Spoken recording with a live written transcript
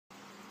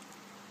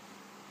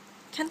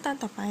ขั้นตอน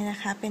ต่อไปนะ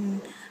คะเป็น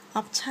อ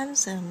อปชัน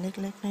เสริมเ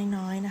ล็กๆ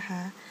น้อยๆนะค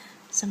ะ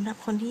สำหรับ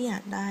คนที่อยา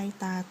กได้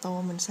ตาโต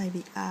เหมือนใส่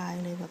บิ๊กอาย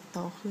เลยแบบโต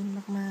ขึ้น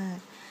มาก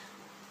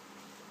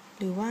ๆ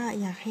หรือว่า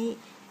อยากให้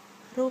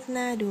รูปห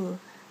น้าดู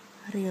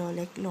เรียวเ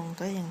ล็กลง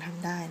ก็ยังท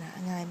ำได้นะ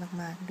ง่าย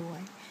มากๆด้ว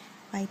ย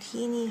ไป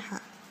ที่นี่ค่ะ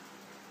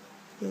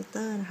ฟิลเต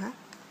อร์นะคะ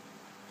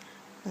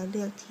แล้วเ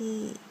ลือกที่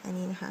อัน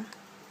นี้นะคะ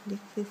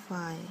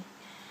Liquify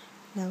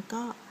แล้ว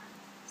ก็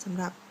สำ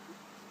หรับ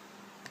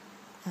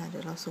เดี๋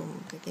ยวเราซูม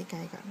ไปใก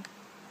ล้ๆก่อน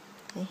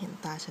ให้เห็น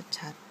ตา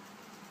ชัด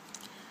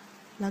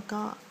ๆแล้ว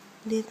ก็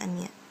เลือกอันเ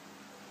นี้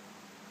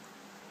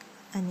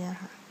ย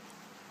ค่ะ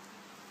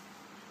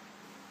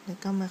แล้ว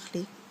ก็มาค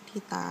ลิกที่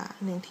ตา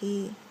หนึ่ง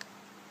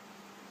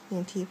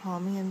ทีพอ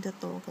ไม่งั้นจะ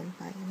โตเกินไ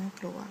ปน่า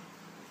กลัว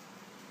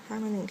ข้าง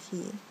มา1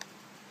 ที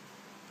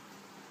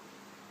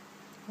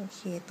โอเค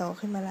โต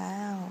ขึ้นมาแล้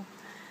ว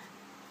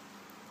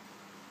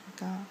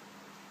ก็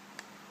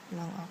ล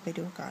องออกไป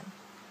ดูก่อน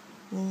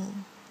นี่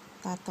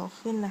ตาโต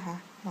ขึ้นนะคะ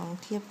ลอง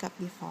เทียบกับ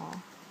before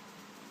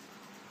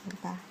เห็น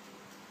ปะ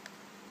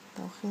โต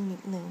ขึ้นนิ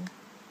ดนึง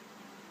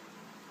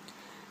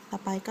ต่อ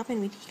ไปก็เป็น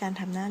วิธีการ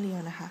ทำหน้าเรียว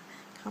นะคะ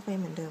เข้าไป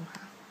เหมือนเดิม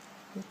ค่ะ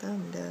ฟิลเตอร์เ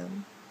หมือนเดิม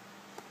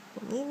แบ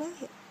บนี้นะ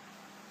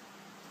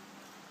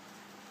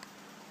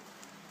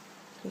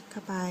คลิกเข้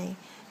าไป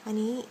อัน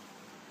นี้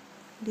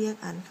เรียก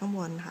อันข้างบ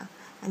นค่ะ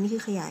อันนี้คื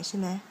อขยายใช่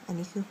ไหมอัน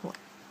นี้คือหด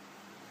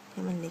ให้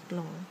มันเล็กล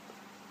ง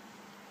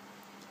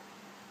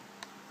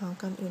เอา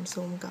ก่อนอื่น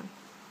ซูมก่อน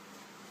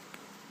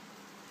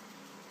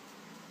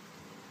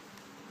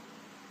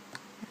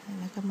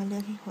แล้วก็มาเลื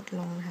อกให้หด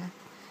ลงนะคะ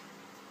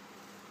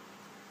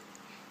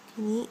ที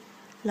นี้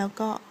แล้ว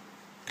ก็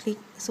คลิก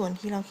ส่วน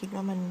ที่เราคิด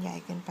ว่ามันใหญ่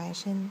เกินไป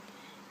เช่น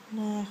ห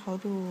น้าเขา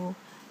ดู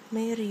ไ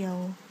ม่เรียว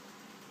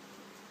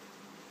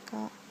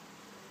ก็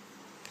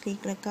คลิก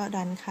แล้วก็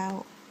ดันเข้า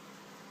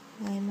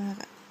ง่ายมาก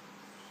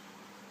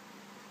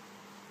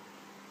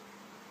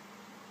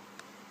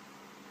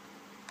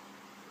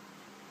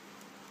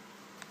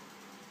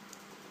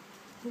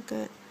นี่ก็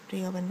เ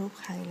รียวเป็นรูป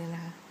ใครเลยน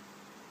ะคะ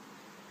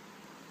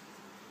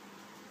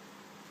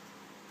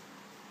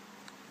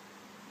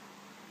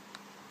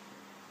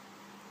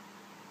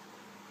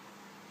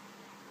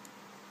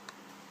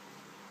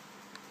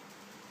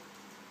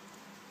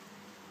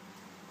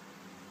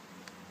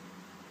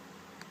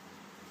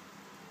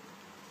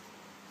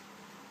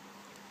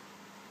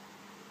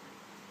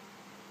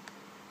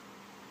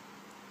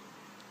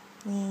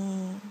นี่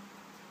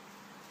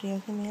เรียว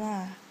ขึ้นไหมล่ะ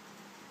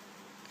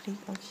คลิก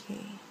โอเค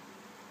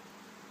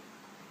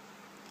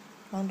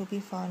ลองดู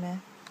before นะ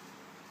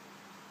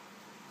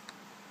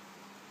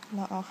เร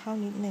าเอาเข้า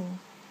นิดหนึ่ง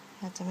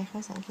อาจจะไม่ค่อ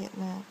ยสังเกต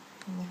มาก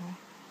เห็นไหมคะ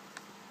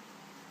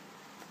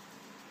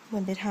เหมื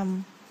อนไปท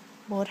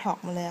ำโบท็อก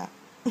มาเลยอะ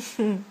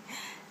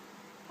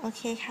โอเ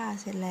คค่ะ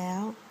เสร็จแล้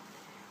ว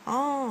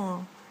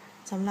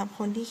สำหรับค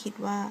นที่คิด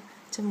ว่า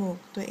จมูก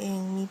ตัวเอง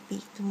มีปี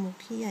กจมูก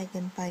ที่ใหญ่เกิ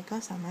นไปก็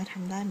สามารถท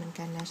ำได้เหมือน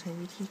กันนะใช้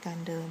วิธีการ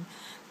เดิม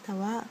แต่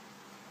ว่า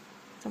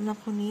สำหรับ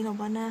คนนี้เรา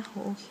ว่าหน้าเขา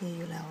โอเคอ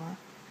ยู่แล้วอะ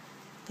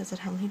แต่จะ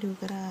ทำให้ดู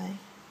ก็ได้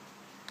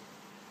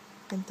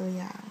เป็นตัว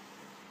อย่าง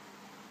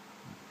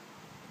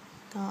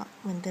ก็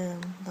เหมือนเดิม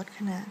ลดข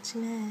นาดใช่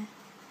ไหม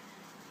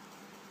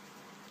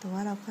แต่ว่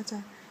าเราก็จะ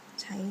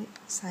ใช้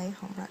ไซส์ข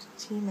องบรัช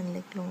ที่มันเ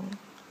ล็กลง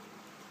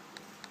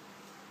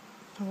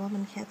เพราะว่ามั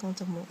นแค่ตรง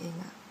จมูกเอง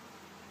อะ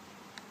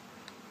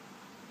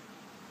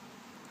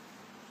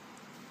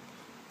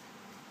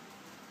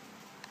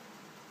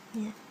เ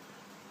นี่ย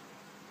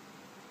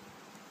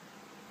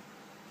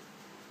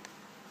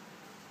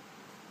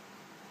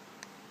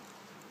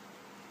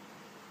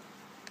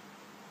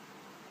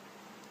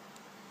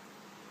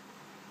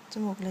จ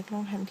มูกเล็กล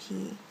งทัน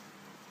ที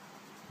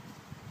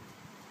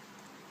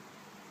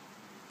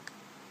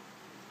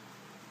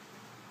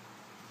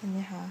เห็นไหม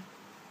คะ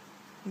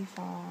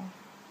before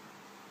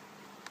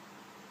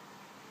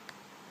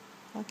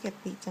ก็เก็บ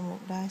ปีกจมู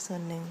กได้ส่ว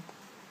นหนึ่ง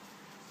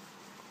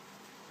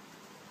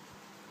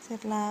เสร็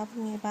จแล้วเป็น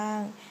ไงบ้าง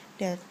เ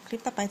ดี๋ยวคลิ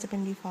ปต่อไปจะเป็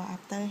น before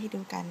after ให้ดู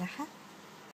กันนะคะ